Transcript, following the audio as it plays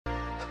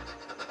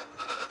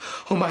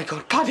Oh, my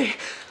God, Paddy!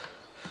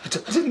 I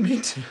didn't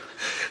mean to.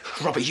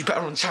 Robert, you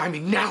better untie me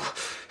now.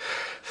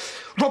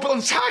 Robert,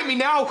 untie me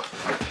now!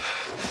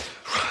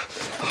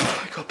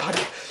 Oh, my God,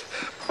 Paddy.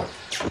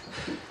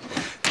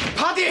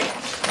 Paddy!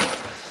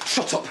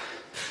 Shut up.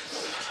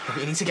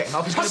 You need to get him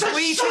up. He's going to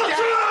bleed to death.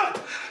 Shut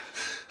up!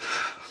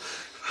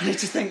 I need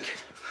to think.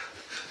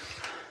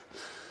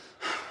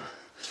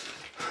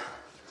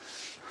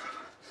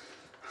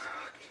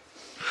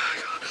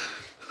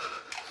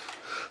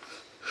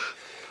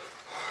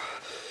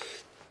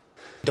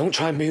 Don't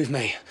try and move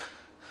me.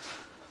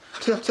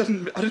 I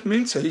didn't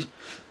mean to.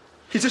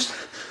 He just...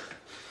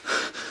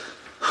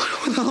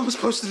 What the hell am I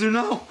supposed to do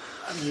now?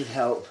 I need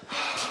help.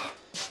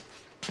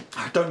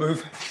 Don't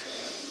move.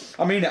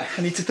 I mean it.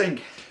 I need to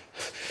think.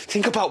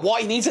 Think about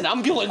what? He needs an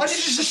ambulance.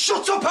 Just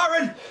shut up,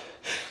 Aaron!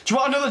 Do you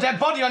want another dead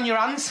body on your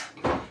hands?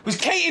 Was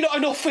Katie not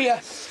enough for you?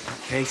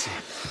 Katie?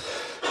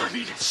 I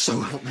mean it. So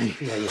help me.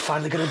 Yeah, you're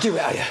finally going to do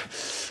it, are you?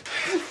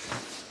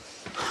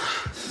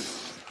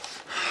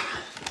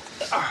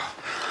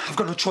 I've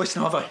got no choice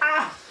now, have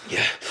I?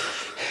 Yeah.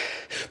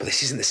 But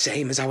this isn't the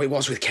same as how it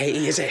was with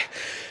Katie, is it?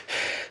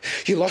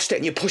 You lost it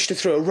and you pushed her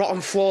through a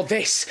rotten floor.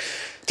 This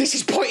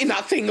is pointing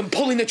that thing and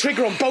pulling the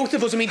trigger on both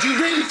of us. I mean, do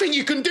you really think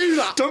you can do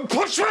that? Don't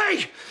push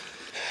me!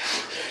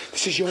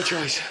 This is your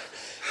choice.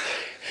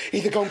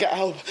 Either go and get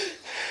help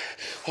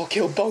or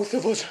kill both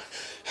of us.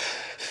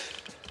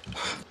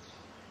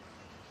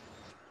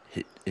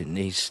 It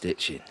needs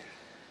stitching.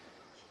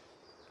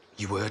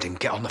 You heard him.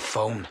 Get on the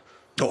phone.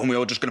 Oh, and we're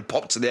all just going to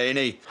pop to the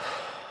A&E.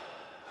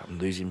 I'm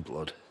losing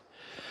blood.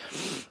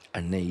 I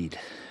need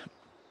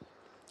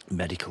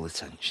medical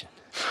attention.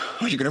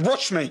 Oh, you're going to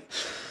rush me?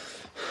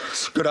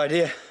 It's a good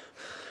idea.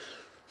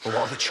 Well,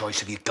 what other choice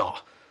have you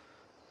got?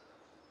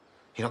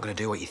 You're not going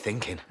to do what you're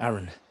thinking.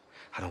 Aaron.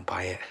 I don't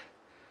buy it.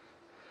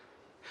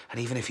 And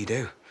even if you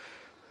do,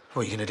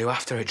 what are you going to do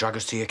after it? Drag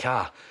us to your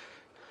car?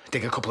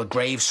 Dig a couple of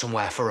graves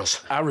somewhere for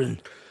us? Aaron.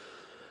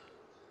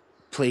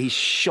 Please,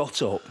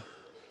 shut up.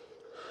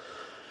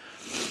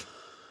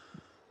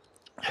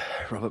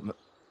 Robert,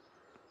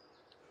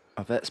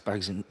 my vet's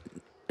bag's in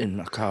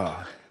my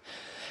car,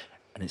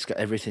 and it's got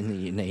everything that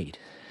you need.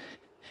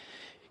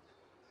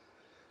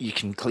 You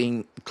can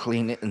clean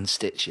it and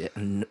stitch it,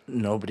 and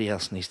nobody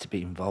else needs to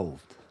be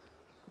involved.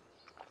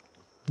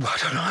 Well, I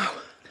don't know.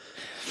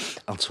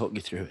 I'll talk you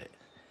through it.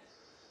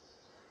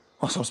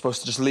 So I'm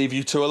supposed to just leave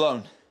you two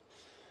alone?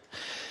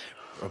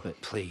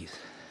 Robert, please.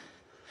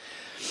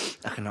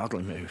 I can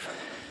hardly move.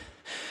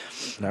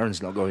 And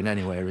Aaron's not going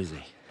anywhere, is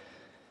he?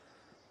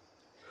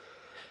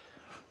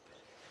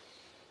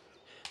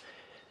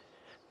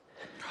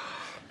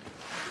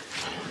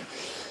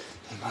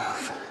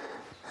 Move.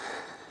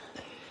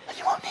 And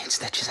you won't need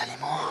stitches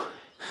anymore.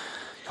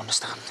 You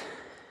understand?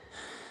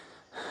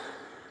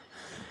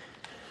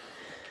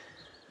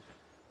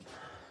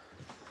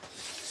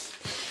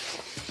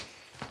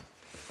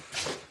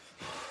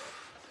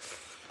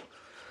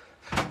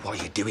 What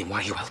are you doing? Why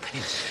are you helping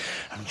him?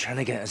 I'm trying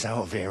to get us out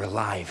of here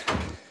alive.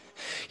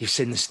 You've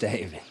seen the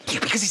state of him. Yeah,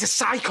 because he's a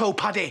psycho,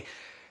 Paddy.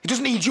 He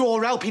doesn't need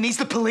your help. He needs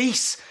the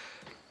police.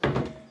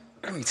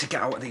 I need to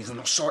get out of these and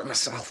not sort it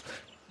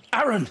myself.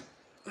 Aaron!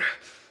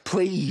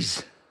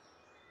 Please.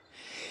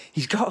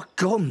 He's got a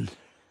gun.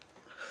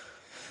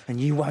 And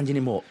you winding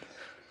him up.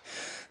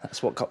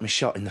 That's what got me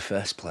shot in the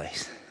first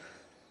place.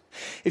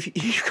 If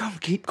you can't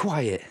keep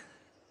quiet,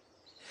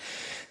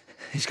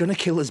 he's gonna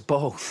kill us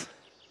both.